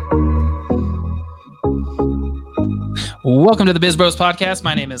Welcome to the Biz Bros Podcast.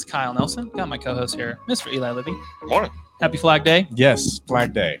 My name is Kyle Nelson. Got my co-host here, Mr. Eli Libby. Morning. Happy Flag Day. Yes,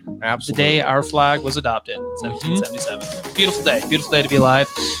 Flag Day. The Absolutely. day our flag was adopted, 1777. Beautiful day. Beautiful day to be alive.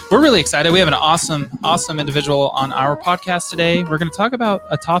 We're really excited. We have an awesome individual on our podcast today. We're going to talk about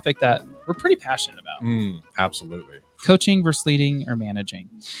a topic that we're pretty passionate about. Absolutely. Coaching versus leading or managing.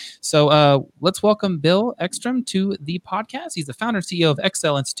 So let's welcome Bill Ekstrom to the podcast. He's the founder and CEO of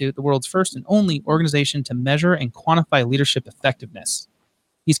Excel Institute, the world's first and only organization to measure and quantify leadership effectiveness.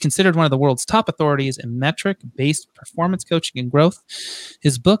 He's considered one of the world's top authorities in metric-based performance coaching and growth.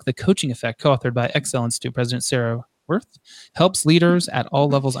 His book, The Coaching Effect, co-authored by Excel Institute President Sarah Wirth, helps leaders at all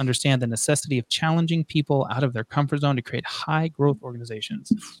levels understand the necessity of challenging people out of their comfort zone to create high-growth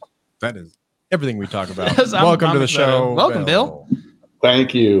organizations. That is everything we talk about. Yes, I'm Welcome to the excited. show. Welcome, Bill.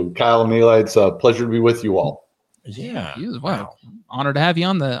 Thank you, Kyle and Eli. It's a pleasure to be with you all. Yeah. Wow. Honored to have you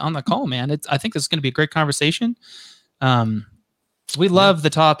on the call, man. I think this is going to be a great conversation. We love the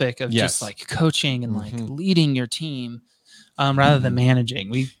topic of just like coaching and like leading your team rather than managing.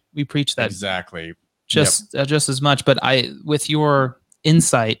 We preach that Exactly. just as much. But with your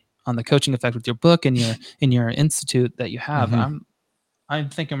insight on the coaching effect with your book and your institute that you have, I'm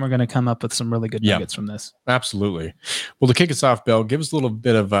thinking we're going to come up with some really good nuggets from this. Absolutely. Well, to kick us off, Bill, give us a little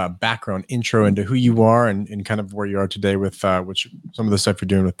bit of a background intro into who you are and kind of where you are today with some of the stuff you're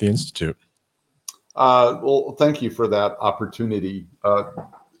doing with the Institute. Well, thank you for that opportunity.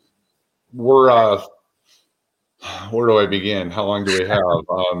 Where do I begin? How long do we have?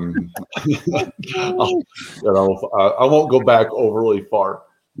 I won't go back overly far.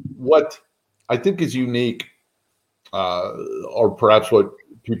 What I think is unique, or perhaps what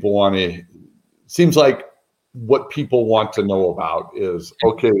people want to, seems like what people want to know about is,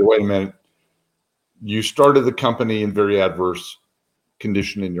 okay, wait a minute. You started the company in very adverse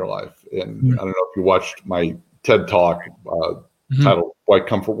condition in your life. And I don't know if you watched my TED Talk titled Why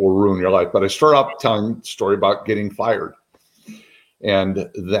Comfort Will Ruin Your Life, but I start off telling the story about getting fired and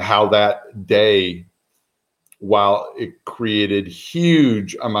how that day, while it created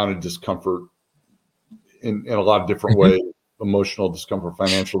huge amount of discomfort in a lot of different ways, emotional discomfort,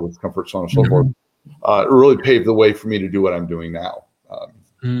 financial discomfort, so on and so forth, it really paved the way for me to do what I'm doing now,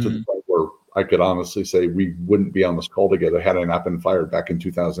 to the point where I could honestly say we wouldn't be on this call together had I not been fired back in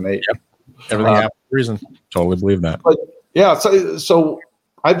 2008. Yep. Everything happened for a reason. Totally believe that. But yeah, so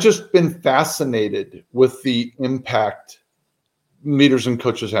I've just been fascinated with the impact leaders and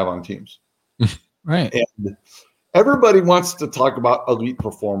coaches have on teams. Right. And everybody wants to talk about elite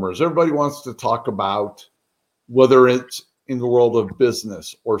performers. Everybody wants to talk about whether it's in the world of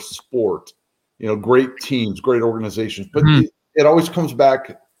business or sport, great teams, great organizations. But it always comes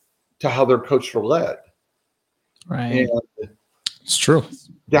back to how they're coached or led. Right. And it's true.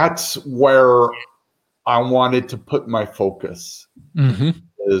 That's where I wanted to put my focus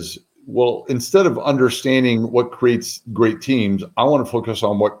is, well, instead of understanding what creates great teams, I want to focus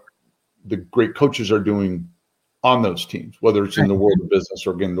on what the great coaches are doing on those teams, whether it's in the world of business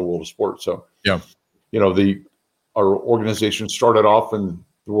or again, the world of sports. So, our organization started off in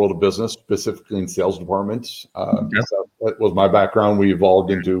the world of business, specifically in sales departments. So that was my background. We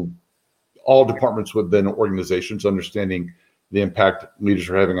evolved into all departments within organizations, understanding the impact leaders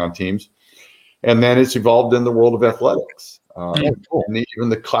are having on teams. And then it's evolved in the world of athletics, and even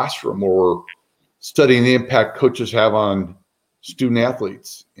the classroom, where we're studying the impact coaches have on student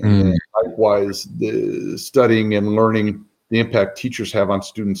athletes. And then likewise, the studying and learning the impact teachers have on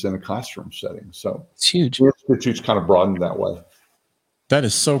students in a classroom setting. So it's huge. The Institute's kind of broadened that way. That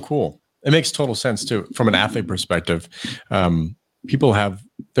is so cool. It makes total sense too, from an athlete perspective.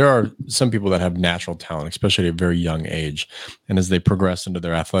 There are some people that have natural talent, especially at a very young age. And as they progress into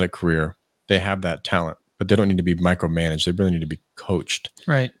their athletic career, they have that talent, but they don't need to be micromanaged. They really need to be coached.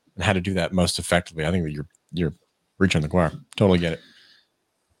 Right. And how to do that most effectively. I think that you're reaching the choir. Totally get it.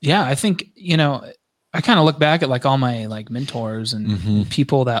 Yeah. I think, I kind of look back at like all my like mentors and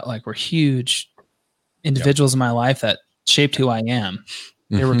people that like were huge individuals in my life that shaped who I am.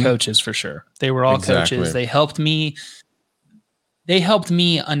 They were coaches for sure. They were all coaches. They helped me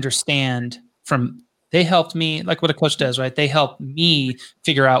understand they helped me, like what a coach does, right? They helped me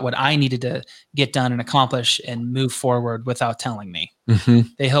figure out what I needed to get done and accomplish and move forward without telling me.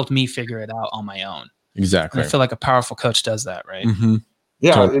 They helped me figure it out on my own. Exactly. And I feel like a powerful coach does that, right?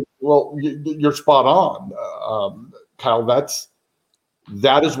 Yeah. You're spot on, Kyle.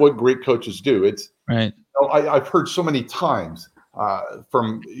 That is what great coaches do. It's right. I've heard so many times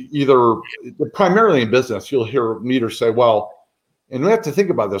from either primarily in business, you'll hear leaders say, well, and we have to think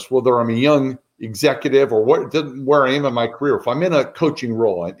about this, whether I'm a young executive or where I am in my career. If I'm in a coaching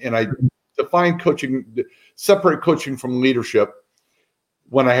role and I separate coaching from leadership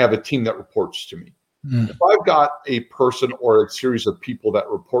when I have a team that reports to me. If I've got a person or a series of people that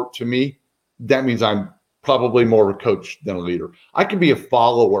report to me, that means I'm probably more of a coach than a leader. I can be a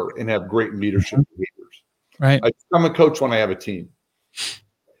follower and have great leadership behaviors. Right. I'm a coach when I have a team.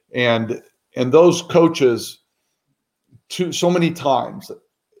 And those coaches, so many times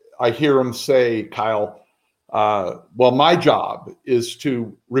I hear them say, Kyle, well, my job is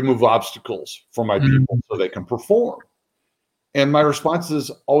to remove obstacles for my people so they can perform. And my response is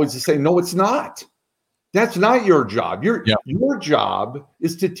always to say, no, it's not. That's not your job. Your job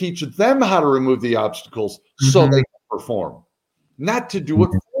is to teach them how to remove the obstacles so they can perform, not to do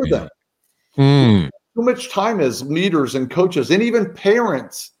it for them. Too much time as leaders and coaches and even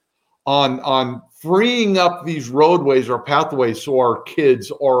parents on freeing up these roadways or pathways so our kids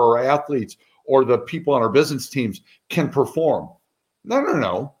or our athletes or the people on our business teams can perform.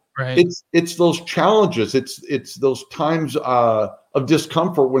 No. Right. It's those challenges. It's those times of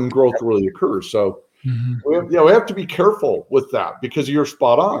discomfort when growth really occurs. So we have to be careful with that because you're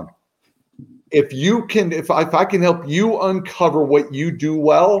spot on. If I can help you uncover what you do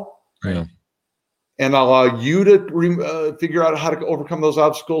well, Right. and allow you to figure out how to overcome those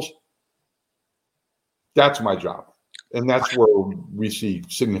obstacles, that's my job, and that's where we see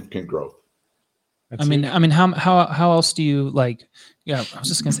significant growth. I mean, how else do you I was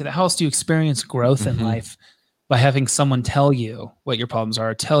just gonna say that. How else do you experience growth in life? By having someone tell you what your problems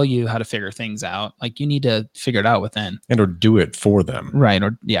are, tell you how to figure things out. Like you need to figure it out within. Or do it for them. Right.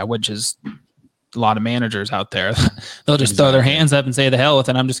 Or which is a lot of managers out there. They'll just throw their hands up and say, the hell with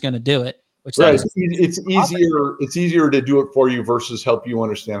it, I'm just going to do it. Which it's easier to do it for you versus help you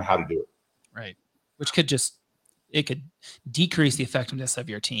understand how to do it. Right. Which could decrease the effectiveness of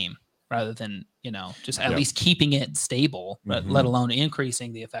your team rather than, just at least keeping it stable, but let alone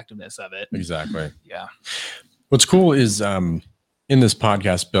increasing the effectiveness of it. Exactly. Yeah. What's cool is in this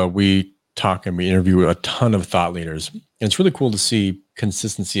podcast, Bill, we talk and we interview a ton of thought leaders. And it's really cool to see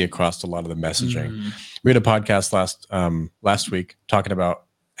consistency across a lot of the messaging. We had a podcast last week talking about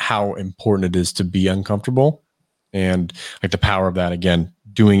how important it is to be uncomfortable and like the power of that, again,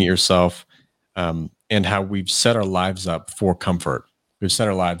 doing it yourself, and how we've set our lives up for comfort. We've set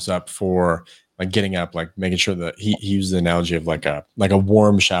our lives up for like getting up, like making sure that he used the analogy of like a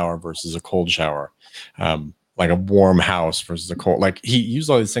warm shower versus a cold shower. Like a warm house versus a cold, like he used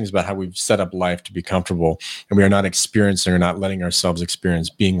all these things about how we've set up life to be comfortable and we are not experiencing or not letting ourselves experience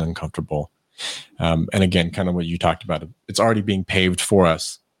being uncomfortable. And again, kind of what you talked about, it's already being paved for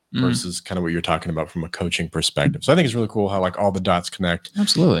us versus kind of what you're talking about from a coaching perspective. So I think it's really cool how like all the dots connect.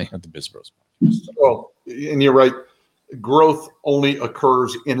 Absolutely. At the Biz Bros. Well, and you're right. Growth only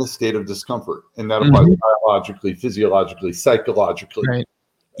occurs in a state of discomfort, and that applies biologically, physiologically, psychologically. Right.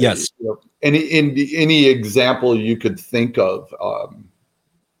 Yes. Any example you could think of,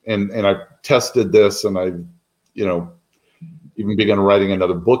 and I've tested this, and I've even begun writing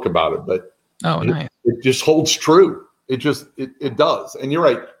another book about it. But nice. It just holds true. It does. And you're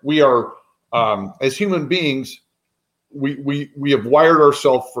right. We are as human beings, we have wired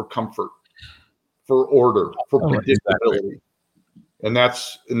ourselves for comfort, for order, for predictability. Exactly. And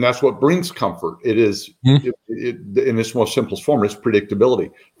that's what brings comfort. It is in its most simplest form, it's predictability.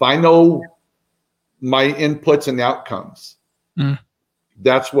 If I know my inputs and outcomes,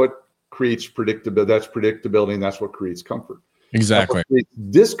 that's what creates predictability. That's predictability, and that's what creates comfort. Exactly.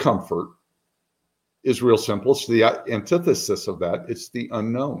 Discomfort is real simple. It's the antithesis of that. It's the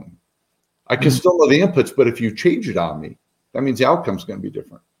unknown. I can still know the inputs, but if you change it on me, that means the outcome's going to be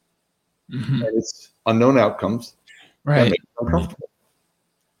different. And it's unknown outcomes. Right. Uncomfortable.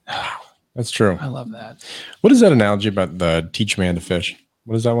 That's true. I love that. What is that analogy about the teach man to fish?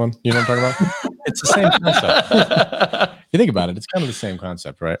 What is that one? You know what I'm talking about? It's the same concept. You think about it, it's kind of the same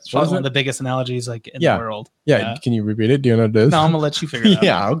concept, right? It's probably one of the biggest analogies in the world. Yeah. Can you repeat it? Do you know what it is? No, I'm gonna let you figure it out.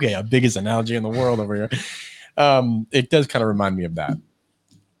 Yeah. Okay. A biggest analogy in the world over here. It does kind of remind me of that.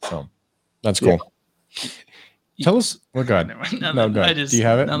 So that's cool. Yeah. Tell us. Oh, God. No, go ahead. Do you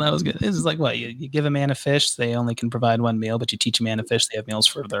have it? No, that was good. This is like what you give a man a fish, they only can provide one meal, but you teach a man a fish, they have meals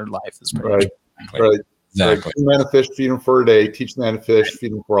for their life. Is pretty right. Exactly. Teach a man a fish, feed him for a day. Teach a man a fish,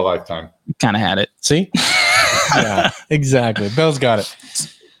 feed him for a lifetime. Kind of had it. See? Yeah, exactly. Bill's got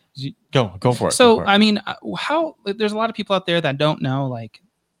it. Go for it. So, I mean, there's a lot of people out there that don't know,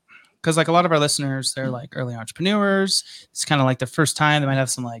 because a lot of our listeners, they're like early entrepreneurs. It's kind of like the first time they might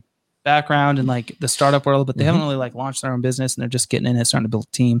have some background in the startup world, but they haven't really launched their own business and they're just getting in it, starting to build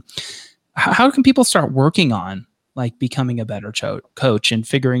a team. How can people start working on becoming a better coach and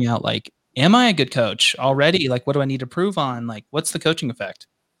figuring out am I a good coach already? What do I need to prove on? What's the coaching effect?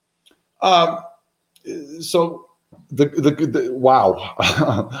 So the wow,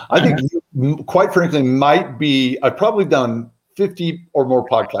 I think you, quite frankly, might be. I've probably done 50 or more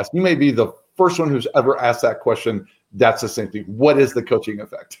podcasts. You may be the first one who's ever asked that question. That's the same thing. What is the coaching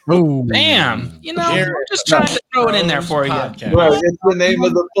effect? Oh, Bam! You know, I'm just trying to throw it in there for you. Well, it's the name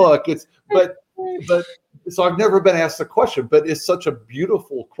of the book. But so I've never been asked the question, but it's such a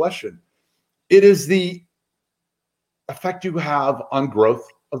beautiful question. It is the effect you have on growth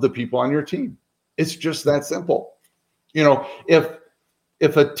of the people on your team. It's just that simple. You know,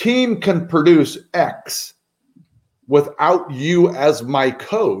 if a team can produce X without you as my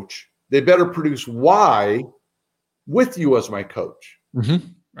coach, they better produce Y with you as my coach. Mm-hmm.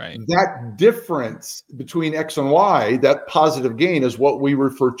 Right. That difference between X and Y, that positive gain, is what we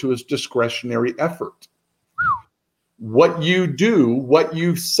refer to as discretionary effort. What you do, what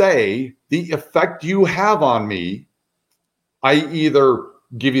you say, the effect you have on me, I either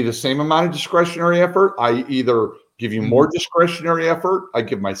give you the same amount of discretionary effort, I either give you more discretionary effort, I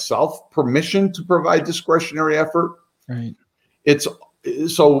give myself permission to provide discretionary effort. Right. It's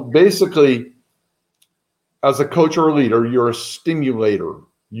so basically, as a coach or a leader, you're a stimulator.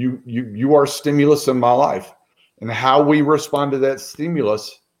 You are stimulus in my life, and how we respond to that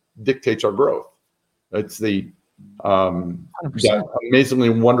stimulus dictates our growth. It's the that amazingly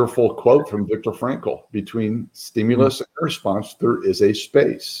wonderful quote from Viktor Frankl: between stimulus and response, there is a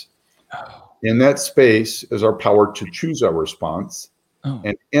space. In that space is our power to choose our response.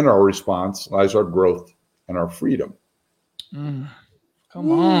 And in our response lies our growth and our freedom.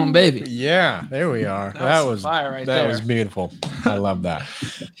 Come on, baby. Yeah, there we are. That was fire right that there. was beautiful. I love that.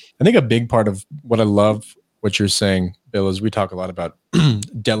 I think a big part of what I love what you're saying, Bill, is we talk a lot about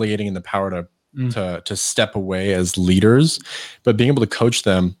delegating and the power to step away as leaders, but being able to coach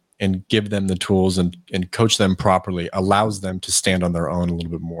them and give them the tools and coach them properly allows them to stand on their own a little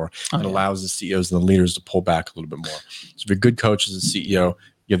bit more. It allows the CEOs and the leaders to pull back a little bit more. So if you're a good coach as a CEO,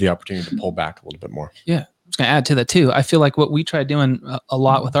 you have the opportunity to pull back a little bit more. Yeah. I was going to add to that too. I feel like what we try doing a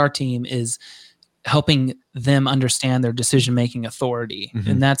lot with our team is helping them understand their decision-making authority.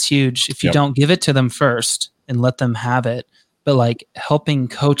 And that's huge. If you don't give it to them first and let them have it, but like helping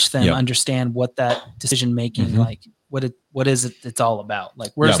coach them understand what that decision-making, like what is it it's all about?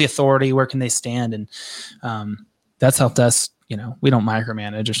 Like, where's the authority? Where can they stand? And that's helped us, you know, we don't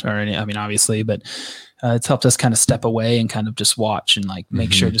micromanage or any, I mean, obviously, but it's helped us kind of step away and kind of just watch and like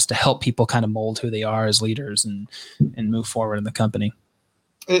make sure just to help people kind of mold who they are as leaders and move forward in the company.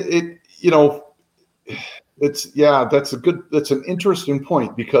 You know, that's an interesting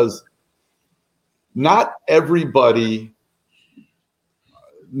point, because not everybody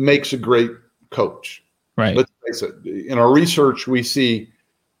makes a great coach. Right. Let's face it. In our research, we see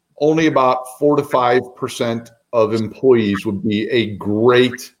only about 4 to 5% of employees would be a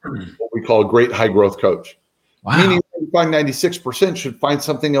great, what we call a great high growth coach. Wow. Meaning 96% should find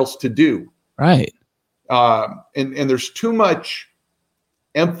something else to do. Right. And there's too much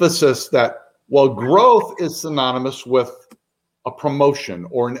emphasis that, well, growth is synonymous with a promotion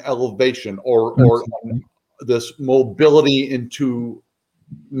or an elevation or this mobility into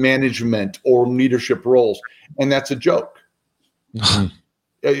management or leadership roles. And that's a joke.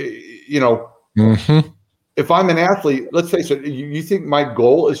 You know, if I'm an athlete, let's face it, you think my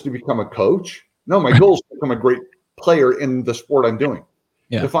goal is to become a coach? No, my goal is to become a great player in the sport I'm doing.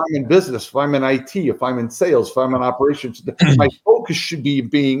 Yeah. If I'm in business, if I'm in IT, if I'm in sales, if I'm in operations, my focus should be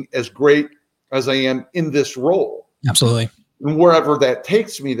being as great as I am in this role. Absolutely. And wherever that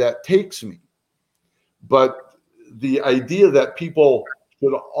takes me, that takes me. But the idea that people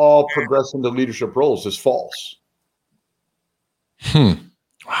should all progress into leadership roles is false.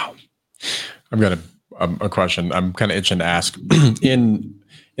 Wow. I've got a question. I'm kind of itching to ask. In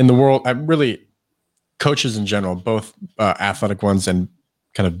the world, I'm really coaches in general, both athletic ones and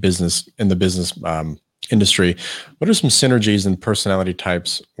kind of business in the business industry. What are some synergies and personality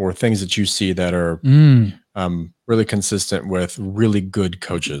types or things that you see that are really consistent with really good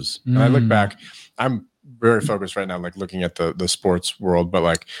coaches? And I look back, I'm very focused right now, like looking at the sports world, but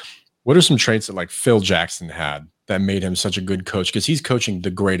like, what are some traits that like Phil Jackson had that made him such a good coach? Because he's coaching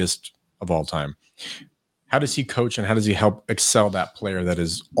the greatest of all time. How does he coach and how does he help excel that player that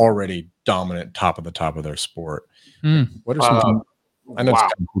is already dominant, top of their sport? What are some? I know it's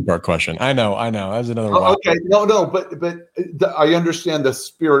kind of a two-part question. I know. That's another one. Okay, no, but I understand the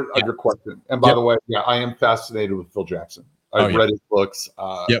spirit of your question. And by the way, I am fascinated with Phil Jackson. I've read his books.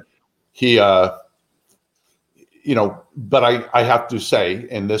 He, you know, but I have to say,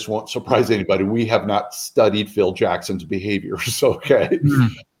 and this won't surprise anybody, we have not studied Phil Jackson's behaviors. Okay.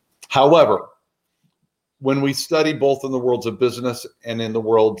 However, when we study both in the worlds of business and in the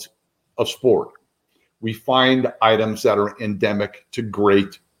world of sport, we find items that are endemic to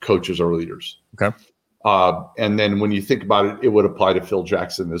great coaches or leaders. Okay. And then when you think about it, it would apply to Phil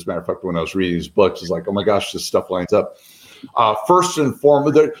Jackson. As a matter of fact, when I was reading his books, it's like, oh my gosh, this stuff lines up. First and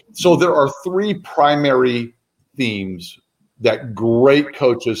foremost, there are three primary themes that great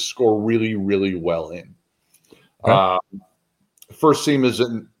coaches score really, really well in. Okay. First theme is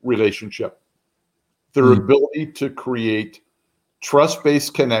in relationship. Their ability to create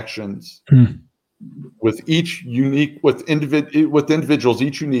trust-based connections with individuals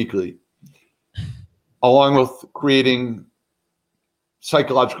each uniquely, along with creating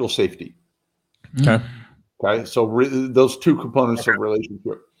psychological safety. Okay. Okay, so those two components of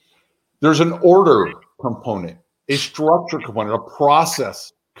relationship. There's an order component, a structure component, a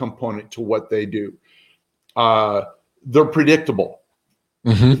process component to what they do. They're predictable.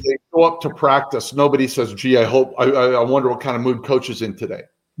 Mm-hmm. They go up to practice. Nobody says, "Gee, I wonder what kind of mood coach is in today."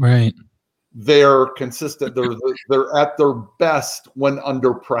 Right. They're consistent. They're at their best when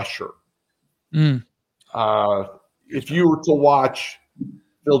under pressure. Mm. If you were to watch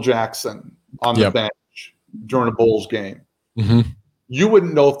Phil Jackson on the bench during a Bulls game, you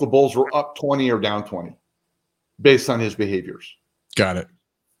wouldn't know if the Bulls were up 20 or down 20 based on his behaviors. Got it.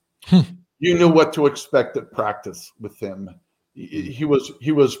 You knew what to expect at practice with him. He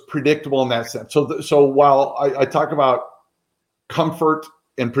was predictable in that sense. So while I talk about comfort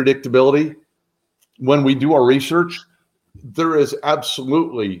and predictability, when we do our research, there is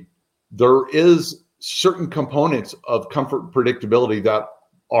certain components of comfort and predictability that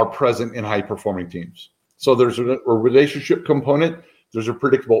are present in high performing teams. So there's a relationship component, there's a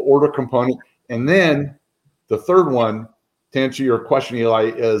predictable order component, and then the third one, to answer your question,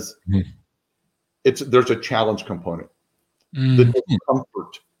 Eli, is there's a challenge component. The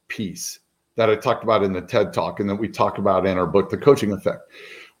discomfort piece that I talked about in the TED Talk and that we talk about in our book, The Coaching Effect.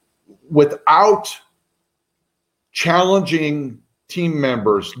 Without challenging team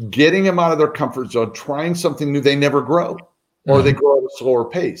members, getting them out of their comfort zone, trying something new, they never grow, or they grow at a slower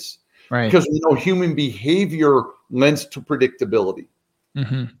pace. Right. Because we know human behavior lends to predictability.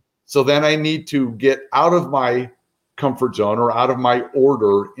 So then I need to get out of my comfort zone or out of my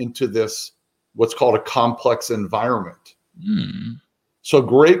order into this, what's called a complex environment. So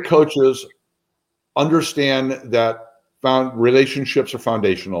great coaches understand that relationships are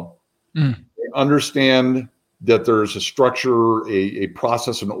foundational. They understand that there's a structure, a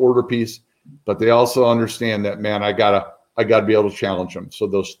process, an order piece, but they also understand that, man, I gotta be able to challenge them. So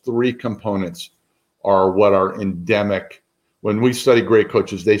those three components are what are endemic. When we study great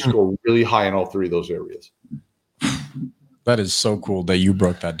coaches, they score really high in all three of those areas. That is so cool that you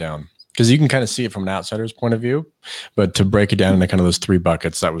broke that down, because you can kind of see it from an outsider's point of view, but to break it down into kind of those three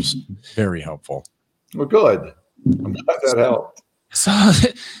buckets, that was very helpful. Well, good. I'm glad that helped.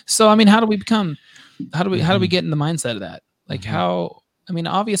 So I mean, how do we get in the mindset of that? Like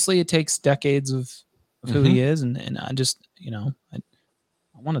obviously it takes decades of who he is. And I just, I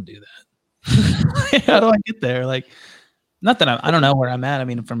want to do that. How do I get there? Like, not that I don't know where I'm at. I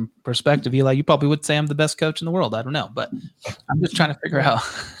mean, from perspective, Eli, you probably would say I'm the best coach in the world. I don't know, but I'm just trying to figure out.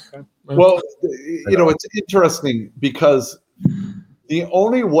 Well, it's interesting because the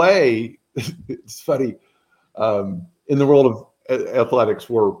only way, it's funny, in the world of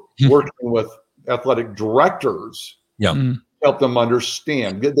athletics, we're working with athletic directors, help them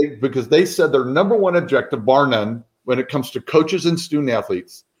understand, because they said their number one objective, bar none, when it comes to coaches and student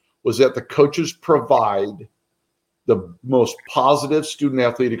athletes, was that the coaches provide the most positive student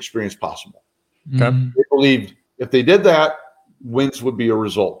athlete experience possible. Okay. They believed if they did that, wins would be a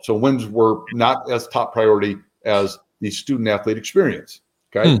result. So wins were not as top priority as the student athlete experience.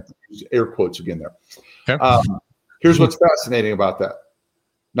 Okay. Air quotes again there. Okay. Here's what's fascinating about that.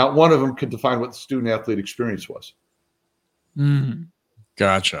 Not one of them could define what the student athlete experience was.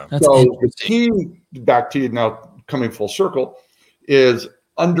 Gotcha. So the key, back to you now, coming full circle, is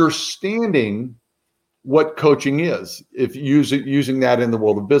understanding what coaching is. If using that in the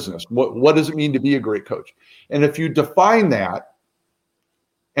world of business, what does it mean to be a great coach? And if you define that,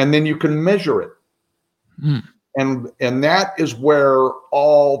 and then you can measure it, and that is where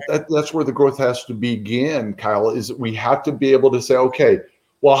that's where the growth has to begin, Kyle. Is that we have to be able to say, okay,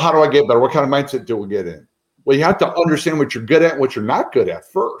 well, how do I get better? What kind of mindset do we get in? Well, you have to understand what you're good at and what you're not good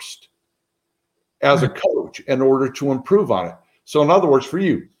at first as a coach in order to improve on it. So in other words, for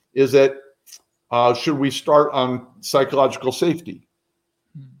you, is that should we start on psychological safety?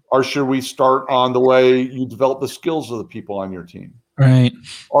 Or should we start on the way you develop the skills of the people on your team? Right.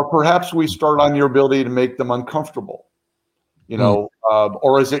 Or perhaps we start on your ability to make them uncomfortable.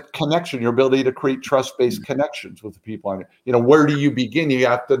 or is it connection, your ability to create trust-based connections with the people on it? Where do you begin? You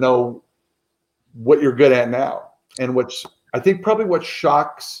have to know what you're good at now. And I think probably what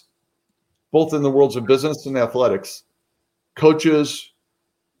shocks both in the worlds of business and athletics, coaches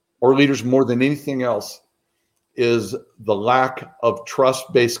or leaders more than anything else, is the lack of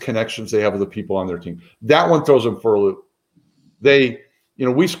trust-based connections they have with the people on their team. That one throws them for a loop.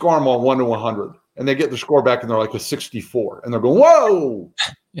 We score them on 1 to 100, and they get the score back, and they're like a 64, and they're going, "Whoa,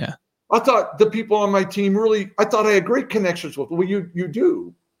 yeah! I thought the people on my team I thought I had great connections with." Well, you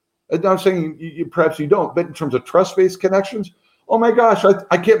do. And I'm saying perhaps you don't, but in terms of trust-based connections, oh my gosh,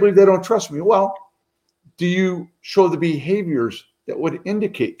 I can't believe they don't trust me. Well, do you show the behaviors that would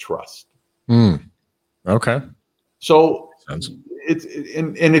indicate trust? Okay. So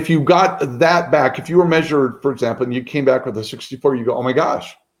and if you got that back, if you were measured, for example, and you came back with a 64, you go, "Oh my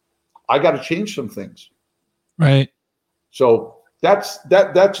gosh, I got to change some things." Right. So that's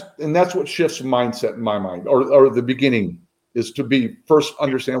what shifts mindset in my mind, or the beginning is to be first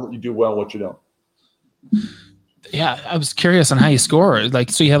understand what you do well, what you don't. Yeah, I was curious on how you score.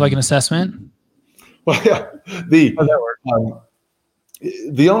 So you have an assessment? Well, yeah,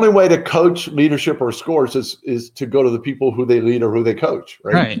 the only way to coach leadership or scores is to go to the people who they lead or who they coach,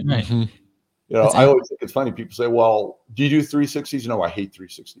 right? Right. Mm-hmm. I always think it's funny. People say, "Well, do you do 360s?" No, I hate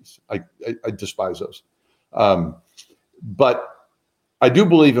 360s. I despise those. But I do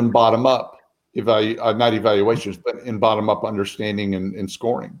believe in bottom up not evaluations, but in bottom up understanding and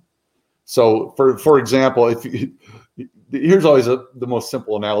scoring. So, for example, here's always the most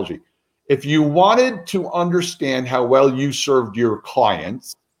simple analogy. If you wanted to understand how well you served your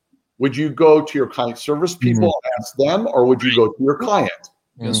clients, would you go to your client service people and ask them, or would you go to your client?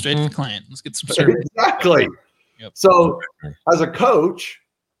 Go straight to the client. Let's get some service. Exactly. Yep. So as a coach,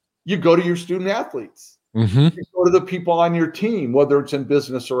 you go to your student athletes. Mm-hmm. You go to the people on your team, whether it's in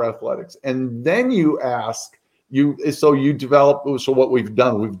business or athletics. And then you ask, so what we've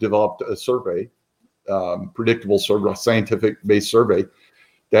done, we've developed a survey, predictable survey, scientific-based survey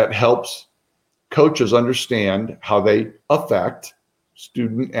that helps coaches understand how they affect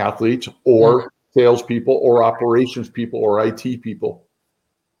student athletes or salespeople or operations people or IT people.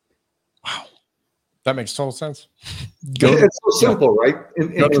 Wow. That makes total sense. It's so simple, right?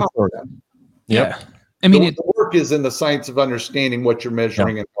 Yeah. I mean, the work is in the science of understanding what you're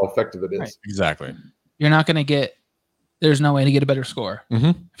measuring and how effective it is. Right. Exactly. You're not going to there's no way to get a better score.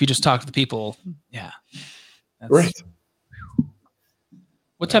 Mm-hmm. If you just talk to the people. Yeah. Right.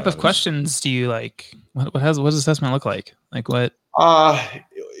 What type of questions do you like? What does assessment look like? Like what?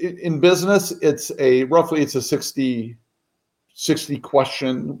 In business, it's a 60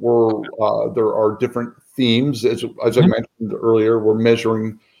 question where there are different themes. As I mentioned earlier, we're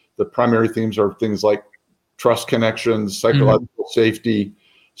measuring the primary themes are things like trust connections, psychological safety,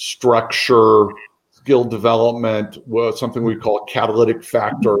 structure, skill development, something we call catalytic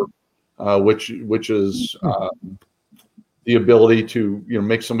factor, which is the ability to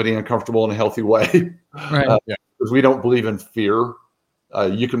make somebody uncomfortable in a healthy way. Right. Because we don't believe in fear.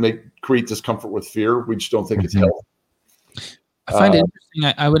 You can create discomfort with fear. We just don't think it's healthy. I find it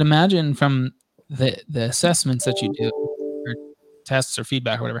interesting. I would imagine from the assessments that you do, or tests or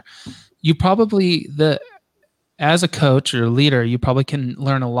feedback or whatever, you probably as a coach or leader, you probably can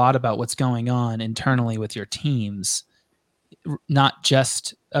learn a lot about what's going on internally with your teams, not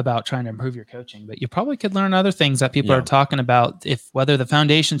just about trying to improve your coaching, but you probably could learn other things that people are talking about, whether the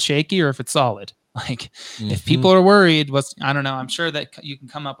foundation's shaky or if it's solid. Like if people are worried, I don't know. I'm sure that you can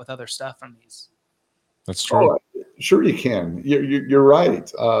come up with other stuff from these. That's true. Oh, sure you can. You're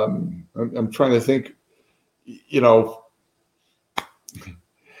right. I'm trying to think,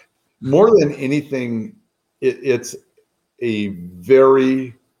 more than anything, it's a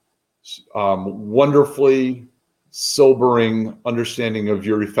very wonderfully sobering understanding of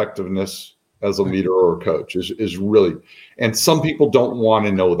your effectiveness as a leader or a coach is really, and some people don't want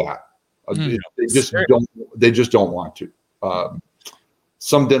to know that. They just don't want to.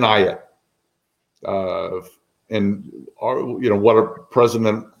 Some deny it. And what our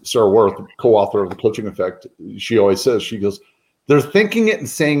president, Sarah Worth, co-author of The Coaching Effect, she always says, she goes, they're thinking it and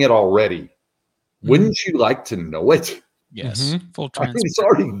saying it already. Wouldn't you like to know it? Yes. Full transparency. It's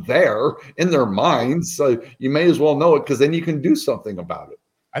already there in their minds. So you may as well know it because then you can do something about it.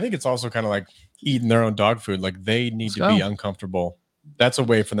 I think it's also kind of like eating their own dog food. Like they need to be uncomfortable. That's a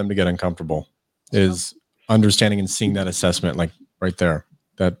way for them to get uncomfortable, is understanding and seeing that assessment like right there.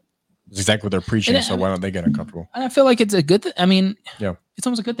 That is exactly what they're preaching. So why don't they get uncomfortable? And I feel like it's a good thing. I mean, it's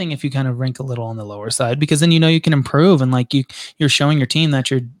almost a good thing if you kind of rank a little on the lower side, because then you can improve, and like you're showing your team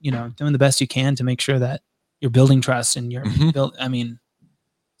that you're doing the best you can to make sure that you're building trust and you're Mhm. I mean,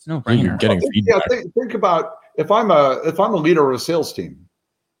 it's no You're brainer. getting feedback. Think about if I'm a leader of a sales team,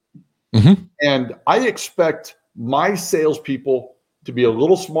 Mhm. and I expect my salespeople to be a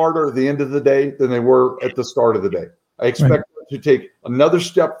little smarter at the end of the day than they were at the start of the day. I expect them to take another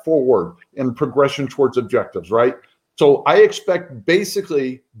step forward in progression towards objectives, right? So I expect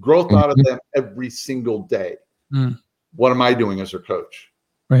basically growth out of them every single day. Mm. What am I doing as their coach?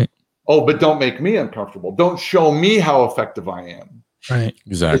 Right. Oh, but don't make me uncomfortable. Don't show me how effective I am. Right.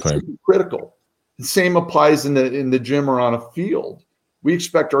 Exactly. It's critical. The same applies in the gym or on a field. We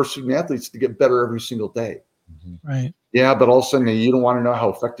expect our student athletes to get better every single day. Right. Yeah, but all of a sudden you don't want to know how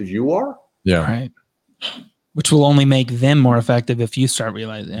effective you are? Yeah. Right. Which will only make them more effective if you start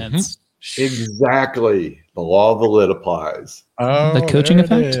realizing it's Exactly. The law of the lid applies. Oh, The coaching there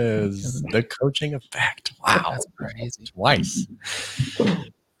effect? it is. The coaching effect. Wow. That's crazy. Twice.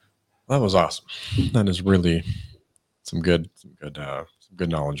 That was awesome. That is really some good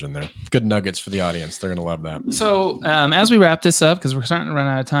knowledge in there. Good nuggets for the audience. They're gonna love that. So as we wrap this up, because we're starting to run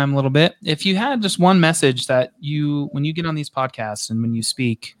out of time a little bit, if you had just one message that when you get on these podcasts and when you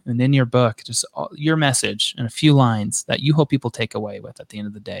speak and in your book, just your message and a few lines that you hope people take away with at the end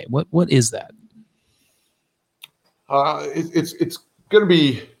of the day, what is that? It's going to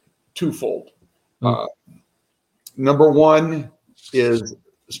be twofold. Number one is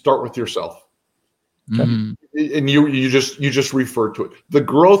start with yourself. Mm. And you just referred to it. The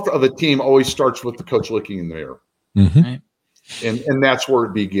growth of a team always starts with the coach looking in the mirror. Mhm. Right. And that's where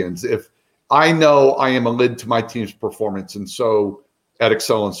it begins. If I know I am a lid to my team's performance, and so at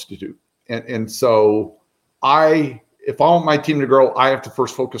Excel Institute, and so if I want my team to grow, I have to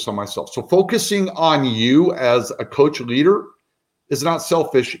first focus on myself. So focusing on you as a coach leader is not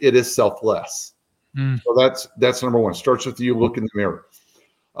selfish; it is selfless. Mm. So that's number one. Starts with you. Look in the mirror.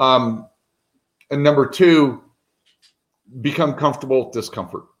 And number two, become comfortable with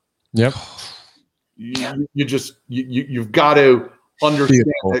discomfort. Yep. You've got to understand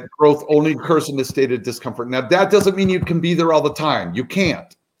that growth only occurs in a state of discomfort. Now, that doesn't mean you can be there all the time. You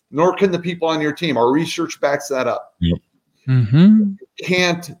can't, nor can the people on your team. Our research backs that up. Yep. Mm-hmm. You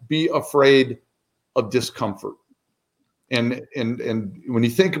can't be afraid of discomfort. And when you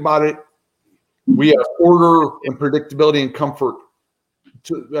think about it, we have order and predictability and comfort.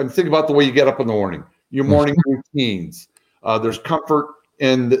 And think about the way you get up in the morning, your morning routines. There's comfort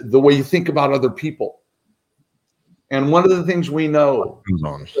in the way you think about other people. And one of the things we know,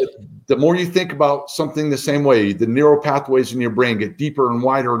 the more you think about something the same way, the neural pathways in your brain get deeper and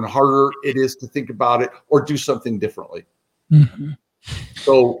wider and harder it is to think about it or do something differently. Mm-hmm.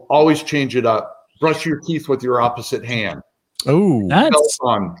 So always change it up. Brush your teeth with your opposite hand. Oh, That's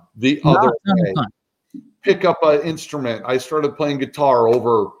on the other way. fun. Pick up an instrument. I started playing guitar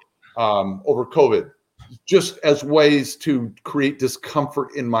over COVID, just as ways to create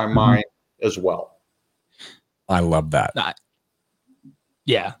discomfort in my mind as well. I love that.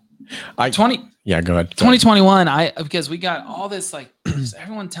 Yeah. Yeah, go ahead. 2021, because we got all this, like, just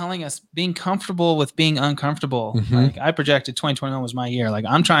everyone telling us being comfortable with being uncomfortable. Mhm. Like, I projected 2021 was my year. Like,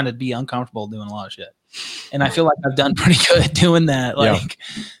 I'm trying to be uncomfortable doing a lot of shit. And I feel like I've done pretty good doing that. Like,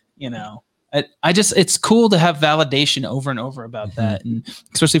 it's cool to have validation over and over about that. And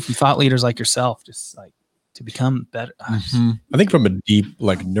especially from thought leaders like yourself, just like to become better. I think from a deep,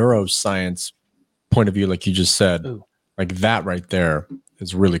 like, neuroscience point of view, like you just said, like that right there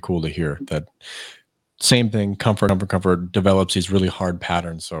is really cool to hear. That same thing, comfort develops these really hard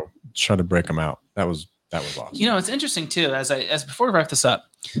patterns. So try to break them out. That was awesome. It's interesting too. As before we wrap this up,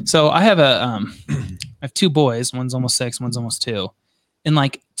 so I have I have two boys. One's almost 6, one's almost 2, and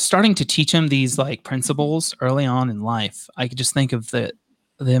like starting to teach them these like principles early on in life. I could just think of the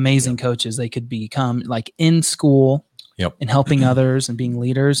amazing coaches they could become, like in school. Yep. And helping others and being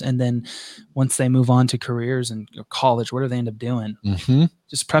leaders. And then once they move on to careers and college, what do they end up doing? Mm-hmm.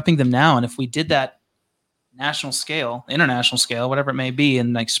 Just prepping them now. And if we did that national scale, international scale, whatever it may be,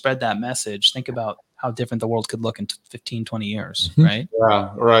 and like spread that message, think about how different the world could look in 15, 20 years, right?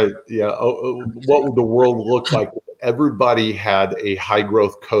 Yeah, right. Yeah. What would the world look like if everybody had a high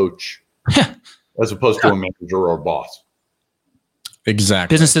growth coach as opposed to a manager or a boss?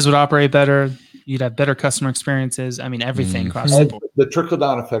 Exactly. Businesses would operate better. You'd have better customer experiences. I mean, everything across the board. The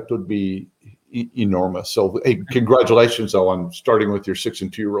trickle-down effect would be enormous. So, hey, congratulations, though, on starting with your 6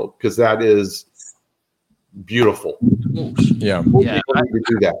 and 2-year-old, because that is beautiful. Yeah. People need to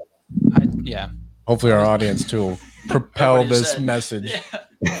do that. Hopefully our audience, too, will propel this message.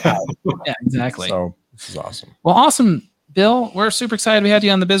 Yeah, exactly. So this is awesome. Well, awesome. Bill, we're super excited we had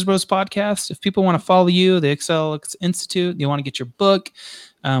you on the Biz Bros podcast. If people want to follow you, the Excel Institute, you want to get your book,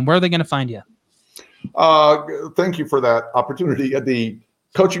 where are they going to find you? Thank you for that opportunity. The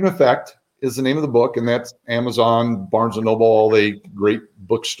Coaching Effect is the name of the book, and that's Amazon, Barnes & Noble, all the great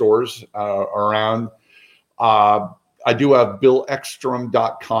bookstores around. I do have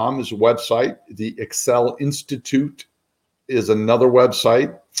BillEkstrom.com is a website. The Excel Institute is another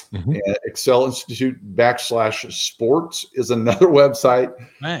website. Mhm. Excel Institute /sports is another website.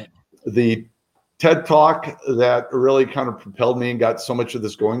 Right. The TED Talk that really kind of propelled me and got so much of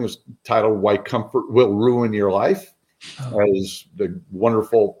this going is titled Why Comfort Will Ruin Your Life. Oh, That is the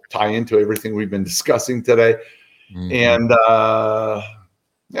wonderful tie into everything we've been discussing today. Mhm. And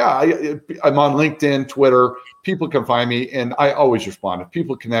I'm on LinkedIn, Twitter. People can find me, and I always respond. If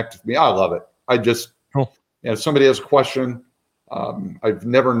people connect with me, I love it. I just, Cool. if somebody has a question, I've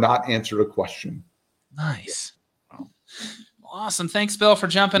never not answered a question. nice. Awesome. Thanks, Bill, for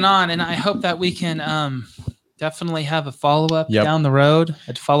jumping on. And I hope that we can definitely have a follow-up Yep. down the road,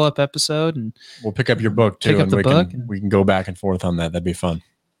 a follow-up episode. And We'll pick up your book too, Pick up and the we book can and- we can go back and forth on that. That'd be fun.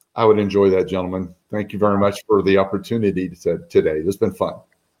 I would enjoy that, gentlemen. Thank you very much for the opportunity today. It's been fun.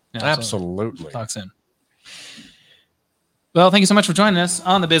 Absolutely. Talk soon. Well, thank you so much for joining us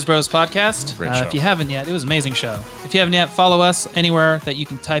on the Biz Bros podcast. Great show. If you haven't yet, it was an amazing show. If you haven't yet, follow us anywhere that you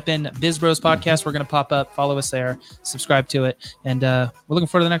can type in Biz Bros podcast. We're going to pop up. Follow us there. Subscribe to it. And we're looking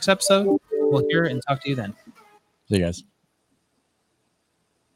forward to the next episode. We'll hear and talk to you then. See you guys.